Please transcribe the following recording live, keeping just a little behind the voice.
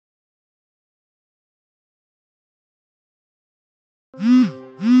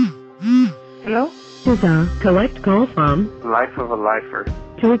Hello? This is a collect call from Life of a Lifer.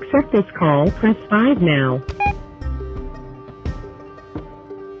 To accept this call, press 5 now.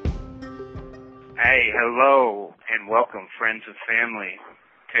 Hey, hello, and welcome, friends and family.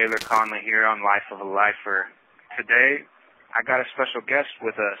 Taylor Conley here on Life of a Lifer. Today, I got a special guest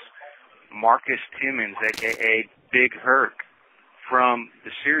with us, Marcus Timmons, a.k.a. Big Herc. From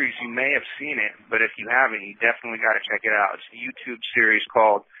the series, you may have seen it, but if you haven't, you definitely got to check it out. It's a YouTube series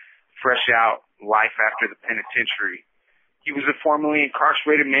called Fresh Out, Life After the Penitentiary. He was a formerly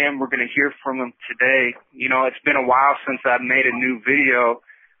incarcerated man. We're going to hear from him today. You know, it's been a while since I've made a new video,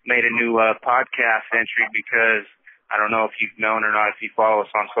 made a new podcast entry, because I don't know if you've known or not, if you follow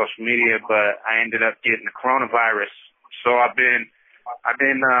us on social media, but I ended up getting the coronavirus. So I've been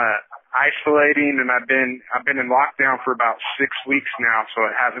isolating, and I've been in lockdown for about 6 weeks now, so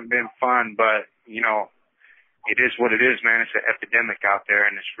it hasn't been fun, but you know, it is what it is, man. It's an epidemic out there,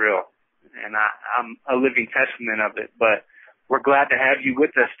 and it's real, and I'm a living testament of it. But we're glad to have you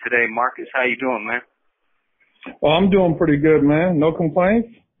with us today, Marcus. How you doing, man? Well, I'm doing pretty good, man. No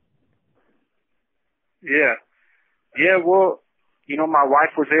complaints. Yeah. Well, you know, my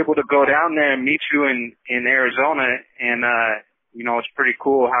wife was able to go down there and meet you in Arizona, and you know, it's pretty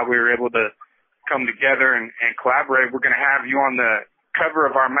cool how we were able to come together and collaborate. We're going to have you on the cover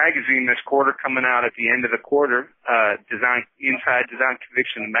of our magazine this quarter, coming out at the end of the quarter, Inside Design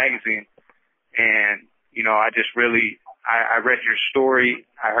Conviction magazine. And, you know, I read your story.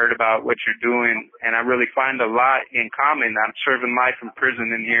 I heard about what you're doing, and I really find a lot in common. I'm serving life in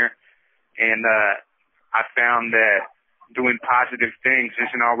prison in here, and I found that doing positive things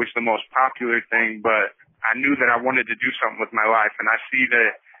isn't always the most popular thing, but I knew that I wanted to do something with my life, and I see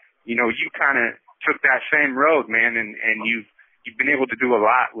that, you know, you kind of took that same road, man, and you've been able to do a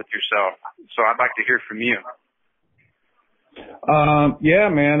lot with yourself. So I'd like to hear from you. Yeah,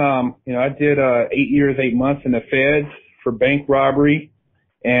 man. You know, I did 8 years, 8 months in the feds for bank robbery,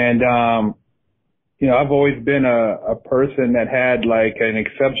 and you know, I've always been a person that had like an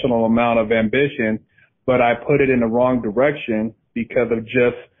exceptional amount of ambition, but I put it in the wrong direction because of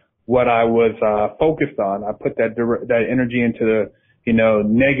just what I was focused on. I put that energy into the, you know,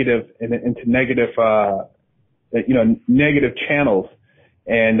 negative negative channels.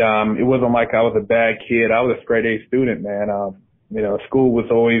 And it wasn't like I was a bad kid. I was a straight A student, man. You know, school was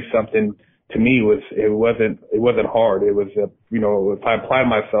always something to me. It wasn't hard. It was you know, if I applied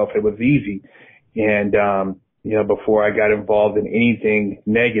myself, it was easy. And you know, before I got involved in anything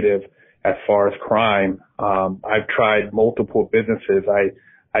negative as far as crime, I've tried multiple businesses.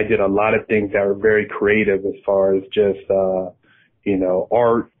 I did a lot of things that were very creative as far as just, you know,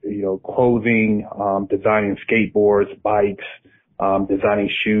 art, you know, clothing, designing skateboards, bikes, designing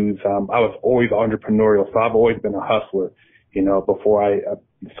shoes. I was always entrepreneurial, so I've always been a hustler, you know, before I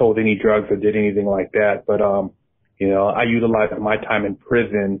sold any drugs or did anything like that. But, you know, I utilized my time in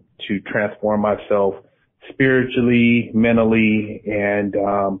prison to transform myself spiritually, mentally, and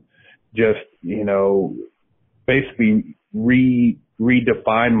just, you know, basically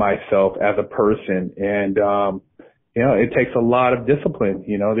redefine myself as a person. And, you know, it takes a lot of discipline.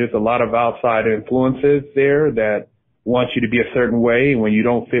 You know, there's a lot of outside influences there that want you to be a certain way. When you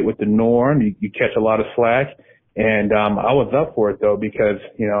don't fit with the norm, you catch a lot of slack. And, I was up for it though, because,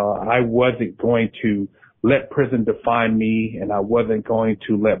 you know, I wasn't going to let prison define me, and I wasn't going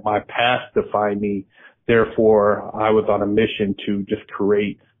to let my past define me. Therefore, I was on a mission to just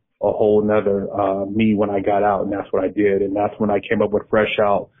create a whole nother me when I got out, and that's what I did. And that's when I came up with Fresh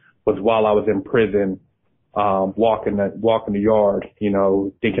Out, was while I was in prison, walking the yard, you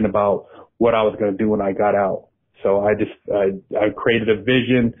know, thinking about what I was going to do when I got out. So I created a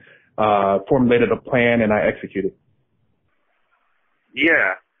vision, formulated a plan, and I executed.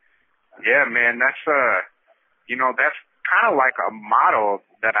 Yeah, man, that's you know, that's kind of like a model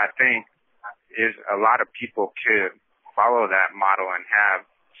that I think is a lot of people could follow that model and have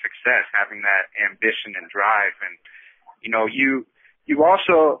success, having that ambition and drive. And, you know, you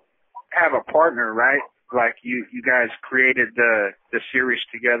also have a partner, right? Like you guys created the series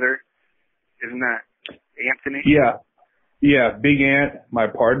together. Isn't that Anthony? Yeah. Big Ant, my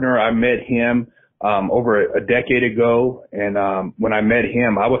partner, I met him, over a decade ago. And, when I met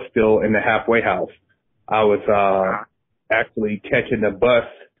him, I was still in the halfway house. I was, actually catching the bus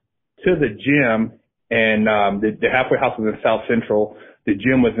to the gym, and, the halfway house was in South Central. The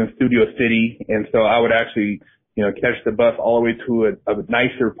gym was in Studio City, and so I would actually, you know, catch the bus all the way to a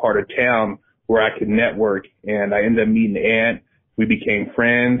nicer part of town where I could network. And I ended up meeting Ant. We became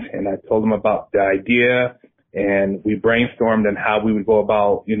friends, and I told him about the idea, and we brainstormed on how we would go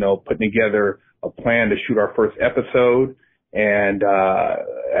about, you know, putting together a plan to shoot our first episode. And,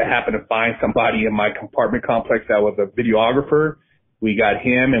 I happened to find somebody in my compartment complex that was a videographer. We got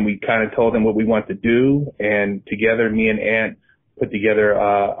him and we kind of told him what we want to do. And together, me and Ant put together,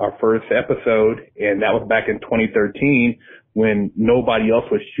 our first episode. And that was back in 2013 when nobody else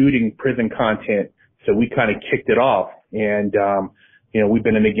was shooting prison content. So we kind of kicked it off. And, we've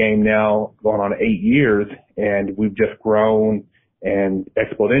been in the game now going on 8 years, and we've just grown and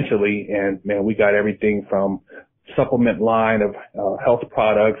exponentially. And man, we got everything from supplement line of health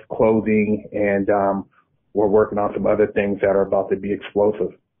products, clothing, and we're working on some other things that are about to be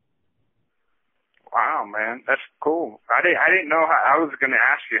explosive. Wow, man, that's cool. I didn't know I was going to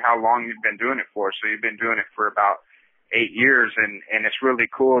ask you how long you've been doing it for. So you've been doing it for about 8 years, and it's really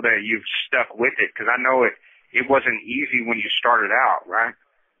cool that you've stuck with it, because I know it wasn't easy when you started out, right?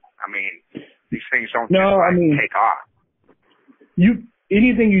 I mean, these things don't take off.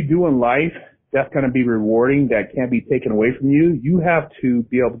 Anything you do in life that's going to be rewarding, that can't be taken away from you, you have to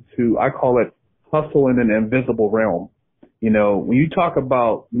be able to, I call it hustle in an invisible realm. When you talk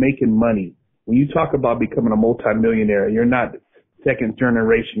about making money, when you talk about becoming a multimillionaire, you're not second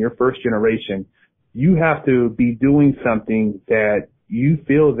generation, you're first generation. You have to be doing something that you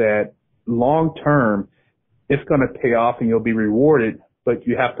feel that long term it's going to pay off and you'll be rewarded, but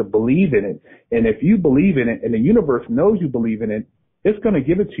you have to believe in it. And if you believe in it and the universe knows you believe in it, it's going to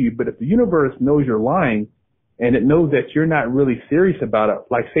give it to you. But if the universe knows you're lying and it knows that you're not really serious about it,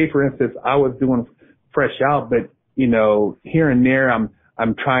 like say for instance, I was doing Fresh Out, but here and there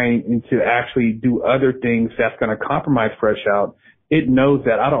I'm trying to actually do other things that's going to compromise Fresh Out. It knows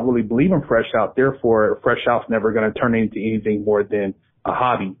that I don't really believe in Fresh Out. Therefore, Fresh Out's never going to turn into anything more than a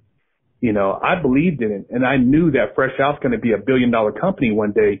hobby. I believed in it, and I knew that Fresh Out's going to be $1 billion company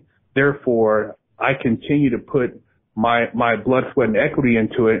one day. Therefore, I continue to put my blood, sweat, and equity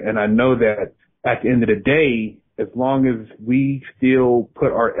into it, and I know that at the end of the day, as long as we still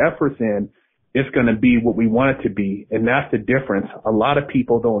put our efforts in, it's going to be what we want it to be, and that's the difference. A lot of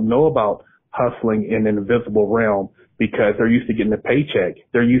people don't know about hustling in an invisible realm because they're used to getting a paycheck.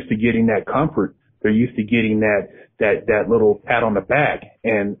 They're used to getting that comfort. They're used to getting that little pat on the back.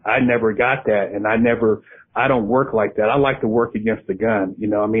 And I never got that. And I don't work like that. I like to work against the gun.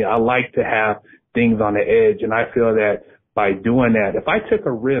 I like to have things on the edge. And I feel that by doing that, if I took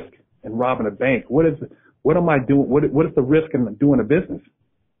a risk in robbing a bank, what am I doing? What is the risk in doing a business?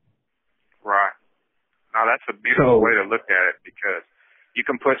 Right. Now that's a beautiful way to look at it, because you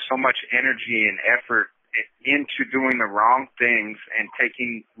can put so much energy and effort into doing the wrong things and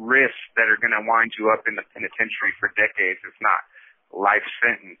taking risks that are going to wind you up in the penitentiary for decades, if not life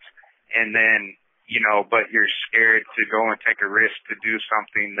sentence. And then, but you're scared to go and take a risk to do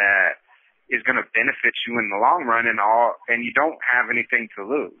something that is going to benefit you in the long run and you don't have anything to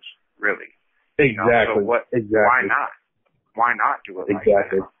lose, really. Exactly. So exactly. Why not do it like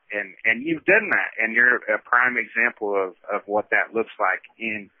exactly. that? And you've done that, and you're a prime example of what that looks like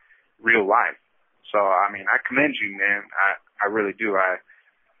in real life. So, I commend you, man. I really do. I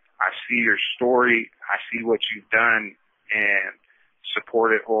see your story. I see what you've done and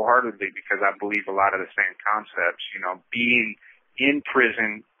support it wholeheartedly, because I believe a lot of the same concepts. Being in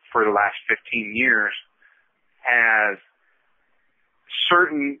prison for the last 15 years has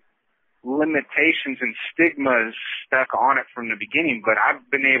certain limitations and stigmas stuck on it from the beginning, but I've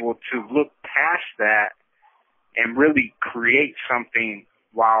been able to look past that and really create something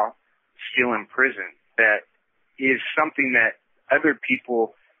while still in prison that is something that other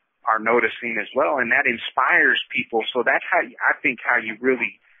people are noticing as well, and that inspires people. So that's how you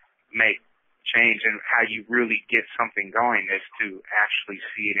really make change and how you really get something going, is to actually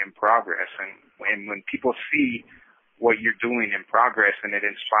see it in progress. And when people see what you're doing in progress, and it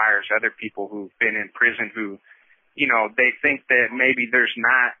inspires other people who've been in prison who, they think that maybe there's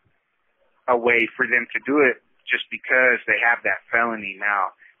not a way for them to do it just because they have that felony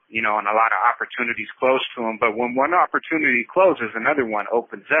now, and a lot of opportunities close to them. But when one opportunity closes, another one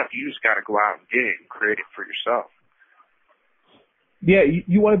opens up. You just got to go out and get it and create it for yourself. Yeah,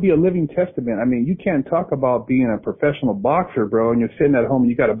 you want to be a living testament. You can't talk about being a professional boxer, bro, and you're sitting at home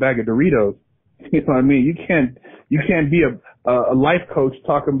and you got a bag of Doritos. You know what I mean? You can't be a life coach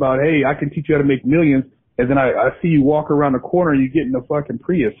talking about, hey, I can teach you how to make millions, and then I see you walk around the corner and you get in a fucking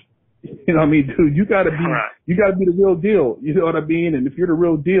Prius. You know what I mean, dude? You gotta be the real deal. You know what I mean? And if you're the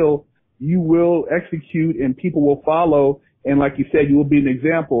real deal, you will execute and people will follow. And like you said, you will be an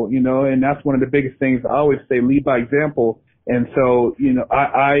example, and that's one of the biggest things I always say, lead by example. And so,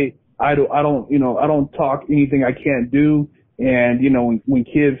 I don't talk anything I can't do. And, when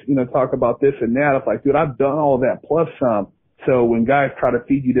kids, talk about this and that, it's like, dude, I've done all that plus some. So when guys try to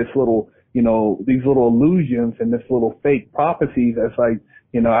feed you this little these little illusions and this little fake prophecies. That's like,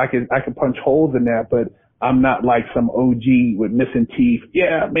 I can punch holes in that, but I'm not like some OG with missing teeth.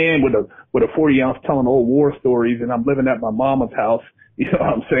 Yeah, man, with a 40 ounce telling old war stories, and I'm living at my mama's house. You know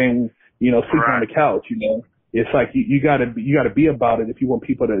what I'm saying? Sleeping on the couch. It's like you gotta be about it if you want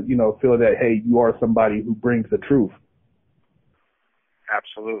people to, feel that, hey, you are somebody who brings the truth.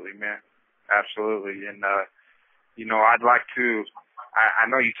 Absolutely, man. Absolutely. And, I'd like to, I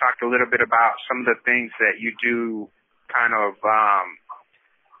know you talked a little bit about some of the things that you do kind of,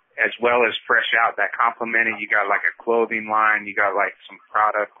 as well as Fresh Out that complemented. You got like a clothing line, you got like some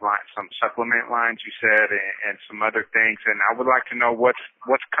product line, some supplement lines you said, and some other things. And I would like to know what's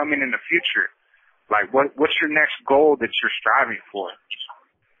coming in the future. Like what's your next goal that you're striving for?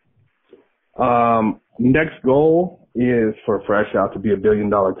 Next goal is for Fresh Out to be $1 billion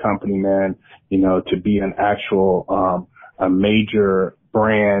company, man, to be an actual, a major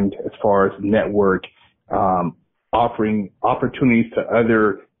brand as far as network, offering opportunities to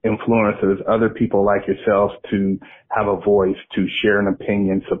other influencers, other people like yourselves to have a voice, to share an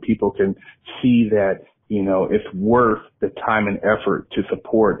opinion so people can see that, it's worth the time and effort to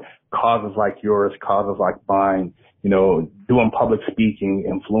support causes like yours, causes like mine, doing public speaking,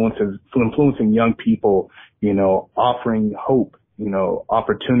 influencing young people, offering hope,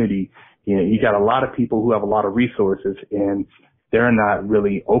 opportunity. You got a lot of people who have a lot of resources and they're not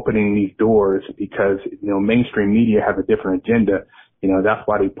really opening these doors because, mainstream media has a different agenda. That's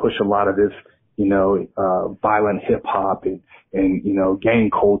why they push a lot of this, violent hip hop and gang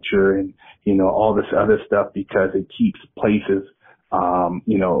culture and, all this other stuff because it keeps places,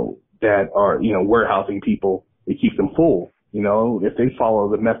 that are, warehousing people. It keeps them full. If they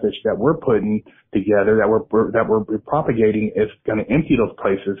follow the message that we're putting together, that we're propagating, it's going to empty those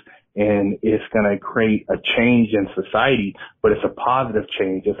places and it's going to create a change in society, but it's a positive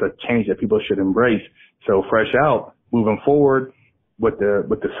change. It's a change that people should embrace. So Fresh Out, moving forward with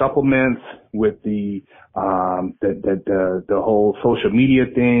the supplements, with the whole social media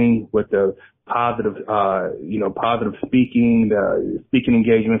thing, with the positive, positive speaking, the speaking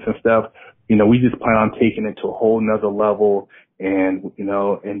engagements and stuff. We just plan on taking it to a whole nother level and,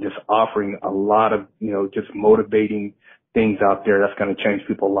 and just offering a lot of, just motivating things out there that's going to change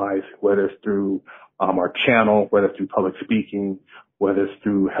people's lives, whether it's through our channel, whether it's through public speaking, whether it's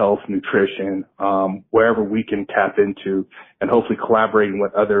through health, nutrition, wherever we can tap into, and hopefully collaborating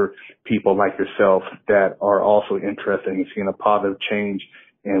with other people like yourself that are also interested in seeing a positive change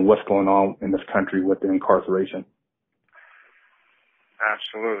in what's going on in this country with the incarceration.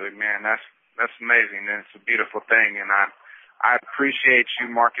 Absolutely, man. That's amazing, and it's a beautiful thing. And I appreciate you,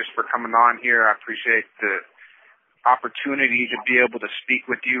 Marcus, for coming on here. I appreciate the opportunity to be able to speak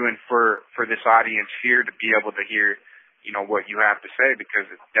with you and for this audience here to be able to hear, what you have to say, because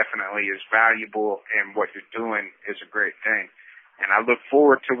it definitely is valuable and what you're doing is a great thing. And I look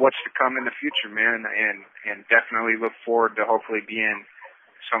forward to what's to come in the future, man, and definitely look forward to hopefully being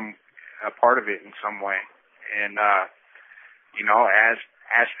a part of it in some way. And,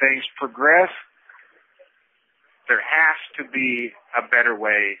 as things progress, there has to be a better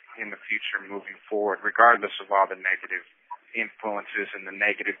way in the future moving forward, regardless of all the negative influences and the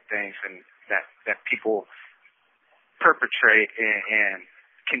negative things and that people perpetrate and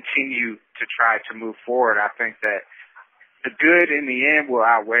continue to try to move forward. I think that the good in the end will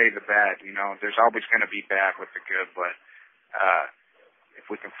outweigh the bad. There's always going to be bad with the good, but if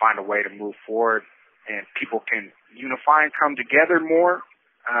we can find a way to move forward and people can unify and come together more,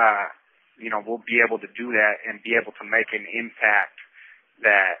 we'll be able to do that and be able to make an impact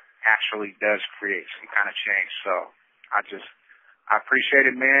that actually does create some kind of change. So I appreciate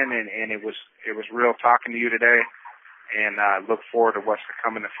it, man, and it was real talking to you today, and look forward to what's to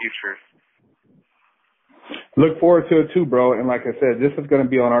come in the future. Look forward to it too, bro. And like I said, this is going to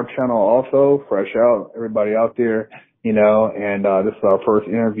be on our channel also, Fresh Out, everybody out there, and this is our first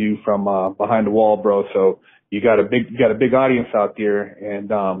interview from behind the wall, bro. So you got a big audience out there, and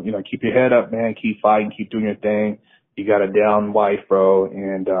keep your head up, man. Keep fighting, keep doing your thing. You got a down wife, bro,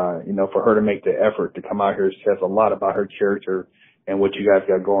 and for her to make the effort to come out here says a lot about her character and what you guys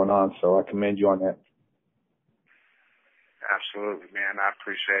got going on. So I commend you on that. Absolutely, man. I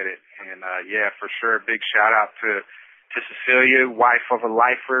appreciate it. And, for sure, big shout out to Cecilia, wife of a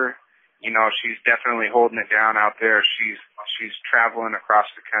lifer. She's definitely holding it down out there. She's traveling across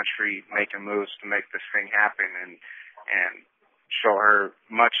the country, making moves to make this thing happen and show her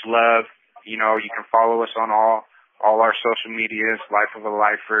much love. You can follow us on all our social medias, Life of a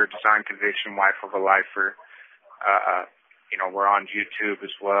Lifer, Design Conviction, Wife of a Lifer. We're on YouTube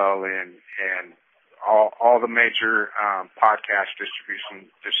as well and all the major podcast distribution.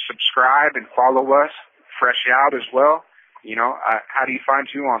 Just subscribe subscribe and follow us. Fresh Out as well. You know, how do you find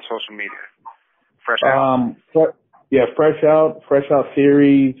you on social media? Fresh Out. Fresh Out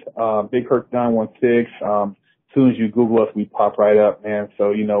series, Big Herc 916. As soon as you Google us, we pop right up, man.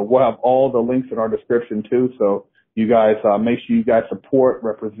 So, you know, we'll have all the links in our description too. So you guys, make sure you guys support,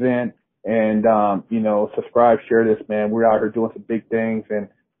 represent, and, you know, subscribe, share this, man. We're out here doing some big things, and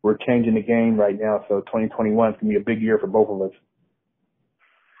we're changing the game right now. So 2021 is going to be a big year for both of us.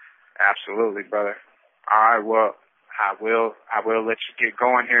 Absolutely, brother. All right, well, I will let you get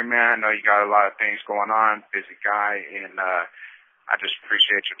going here, man. I know you got a lot of things going on, busy guy, and I just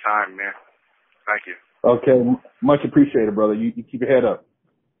appreciate your time, man. Thank you. Okay, much appreciated, brother. You keep your head up.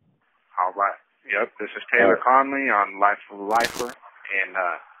 All right. Yep, this is Taylor Conley on Life of a Lifer, and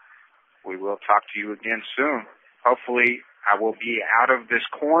we will talk to you again soon. Hopefully, I will be out of this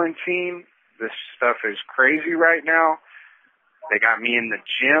quarantine. This stuff is crazy right now. They got me in the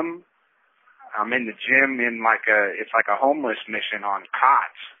gym. I'm in the gym it's like a homeless mission on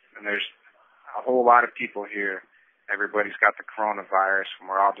cots, and there's a whole lot of people here. Everybody's got the coronavirus, and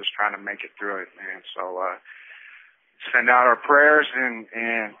we're all just trying to make it through it, man. So, send out our prayers,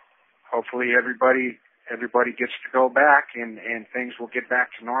 and hopefully everybody gets to go back, and things will get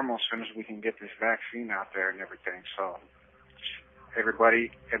back to normal as soon as we can get this vaccine out there and everything. So,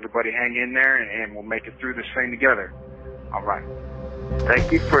 everybody hang in there, and we'll make it through this thing together. All right.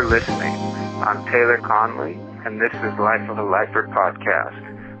 Thank you for listening. I'm Taylor Conley, and this is Life of a Lifer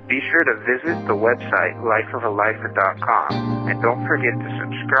podcast. Be sure to visit the website lifeofalifer.com, and don't forget to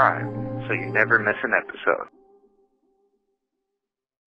subscribe so you never miss an episode.